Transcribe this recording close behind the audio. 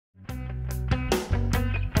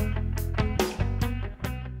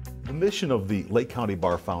The mission of the Lake County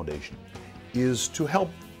Bar Foundation is to help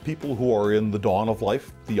people who are in the dawn of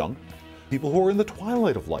life, the young, people who are in the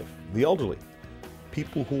twilight of life, the elderly,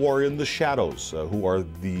 people who are in the shadows, who are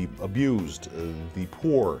the abused, the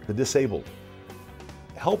poor, the disabled.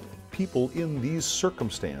 Help people in these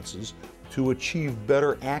circumstances to achieve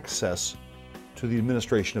better access to the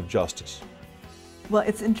administration of justice. Well,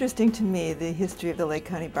 it's interesting to me, the history of the Lake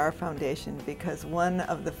County Bar Foundation, because one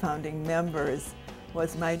of the founding members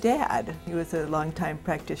was my dad. He was a longtime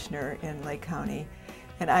practitioner in Lake County,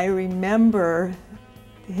 and I remember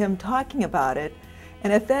him talking about it.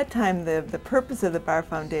 And at that time, the purpose of the Bar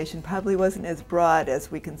Foundation probably wasn't as broad as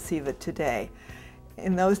we conceive it today.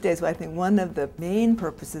 In those days, I think one of the main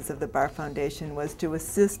purposes of the Bar Foundation was to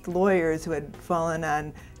assist lawyers who had fallen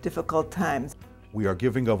on difficult times. We are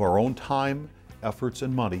giving of our own time, efforts,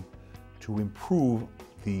 and money to improve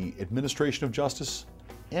the administration of justice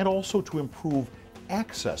and also to improve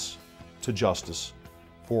access to justice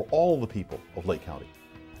for all the people of Lake County.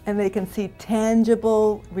 And they can see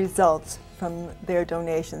tangible results from their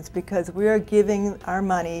donations because we are giving our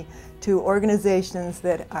money to organizations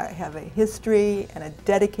that have a history and a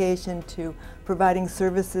dedication to providing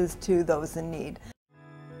services to those in need.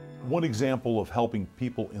 One example of helping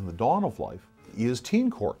people in the dawn of life is Teen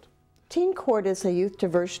Court. Teen Court is a youth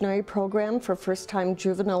diversionary program for first-time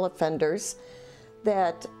juvenile offenders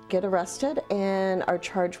that get arrested and are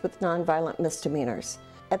charged with nonviolent misdemeanors.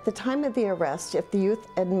 At the time of the arrest, if the youth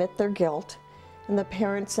admit their guilt and the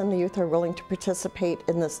parents and the youth are willing to participate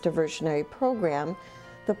in this diversionary program,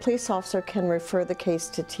 the police officer can refer the case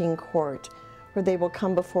to Teen Court, where they will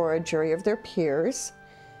come before a jury of their peers,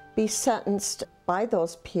 be sentenced by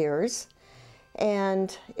those peers,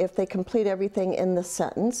 and if they complete everything in the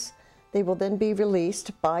sentence, they will then be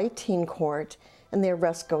released by Teen Court and the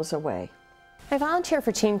arrest goes away. I volunteer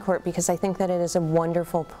for Teen Court because I think that it is a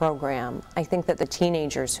wonderful program. I think that the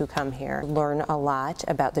teenagers who come here learn a lot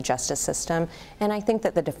about the justice system, and I think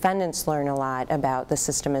that the defendants learn a lot about the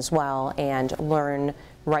system as well and learn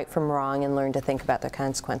right from wrong and learn to think about the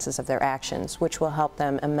consequences of their actions, which will help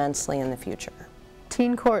them immensely in the future.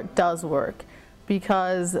 Teen Court does work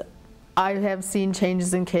because I have seen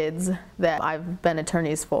changes in kids that I've been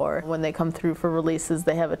attorneys for. When they come through for releases,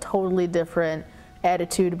 they have a totally different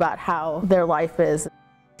attitude about how their life is.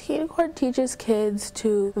 Teen Court teaches kids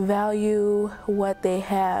to value what they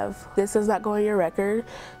have. This does not go on your record,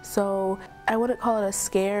 so I wouldn't call it a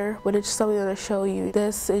scare, but it's just something to show you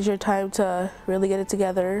this is your time to really get it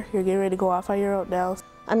together. You're getting ready to go off on your own now.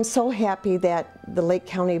 I'm so happy that the Lake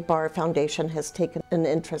County Bar Foundation has taken an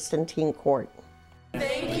interest in Teen Court.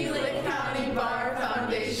 Thank you, Lake County Bar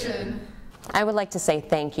Foundation. I would like to say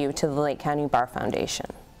thank you to the Lake County Bar Foundation.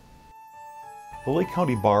 The Lake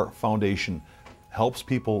County Bar Foundation helps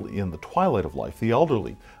people in the twilight of life, the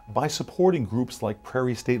elderly, by supporting groups like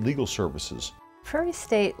Prairie State Legal Services. Prairie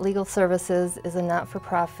State Legal Services is a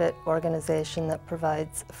not-for-profit organization that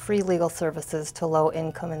provides free legal services to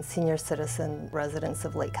low-income and senior citizen residents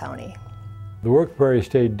of Lake County. The work Prairie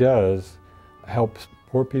State does helps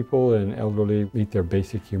poor people and elderly meet their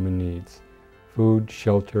basic human needs: food,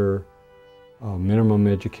 shelter, minimum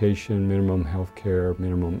education, minimum health care,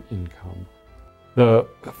 minimum income. The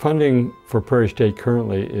funding for Prairie State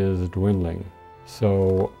currently is dwindling,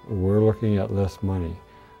 so we're looking at less money.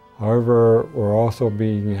 However, we're also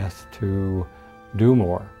being asked to do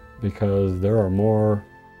more because there are more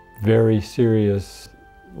very serious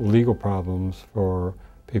legal problems for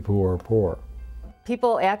people who are poor.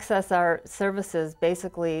 People access our services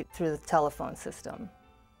basically through the telephone system.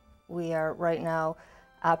 We are right now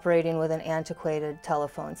operating with an antiquated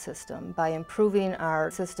telephone system. By improving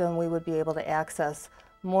our system, we would be able to access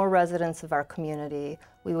more residents of our community.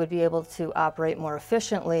 We would be able to operate more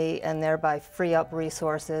efficiently and thereby free up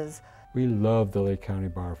resources. We love the Lake County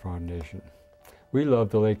Bar Foundation. We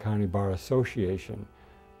love the Lake County Bar Association.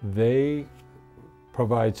 They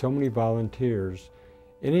provide so many volunteers.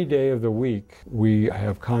 Any day of the week, we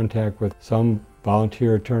have contact with some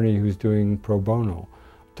volunteer attorney who's doing pro bono.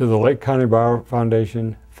 To the Lake County Bar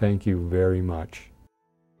Foundation, thank you very much.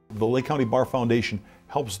 The Lake County Bar Foundation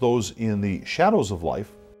helps those in the shadows of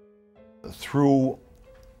life through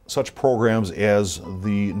such programs as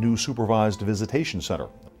the new Supervised Visitation Center.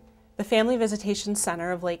 The Family Visitation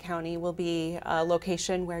Center of Lake County will be a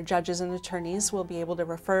location where judges and attorneys will be able to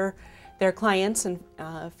refer their clients and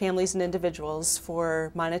families and individuals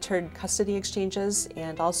for monitored custody exchanges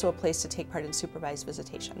and also a place to take part in supervised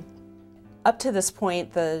visitation. Up to this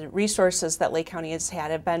point, the resources that Lake County has had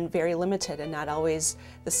have been very limited and not always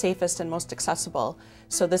the safest and most accessible.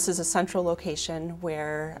 So this is a central location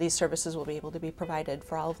where these services will be able to be provided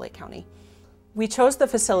for all of Lake County. We chose the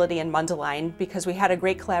facility in Mundelein because we had a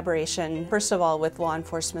great collaboration, first of all, with law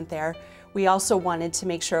enforcement there. We also wanted to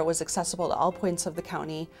make sure it was accessible to all points of the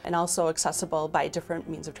county and also accessible by different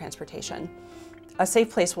means of transportation. A Safe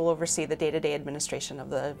Place will oversee the day-to-day administration of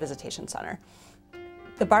the visitation center.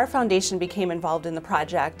 The Bar Foundation became involved in the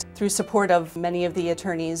project through support of many of the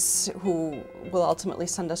attorneys who will ultimately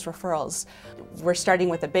send us referrals. We're starting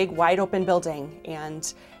with a big, wide-open building,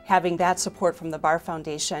 and having that support from the Bar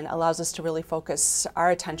Foundation allows us to really focus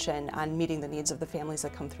our attention on meeting the needs of the families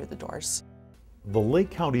that come through the doors. The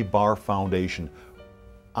Lake County Bar Foundation,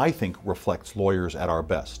 I think, reflects lawyers at our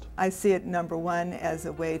best. I see it, number one, as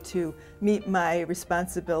a way to meet my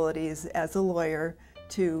responsibilities as a lawyer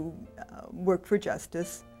to work for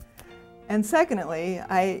justice. And secondly,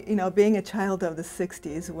 being a child of the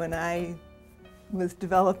 60s, when I was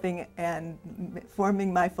developing and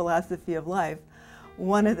forming my philosophy of life,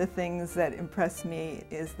 one of the things that impressed me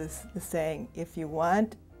is the saying, if you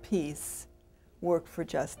want peace, work for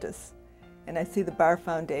justice. And I see the Bar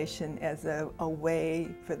Foundation as a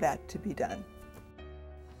way for that to be done.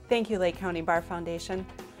 Thank you, Lake County Bar Foundation.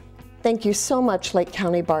 Thank you so much, Lake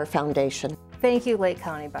County Bar Foundation. Thank you, Lake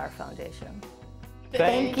County Bar Foundation.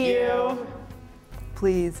 Thank you.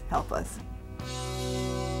 Please help us.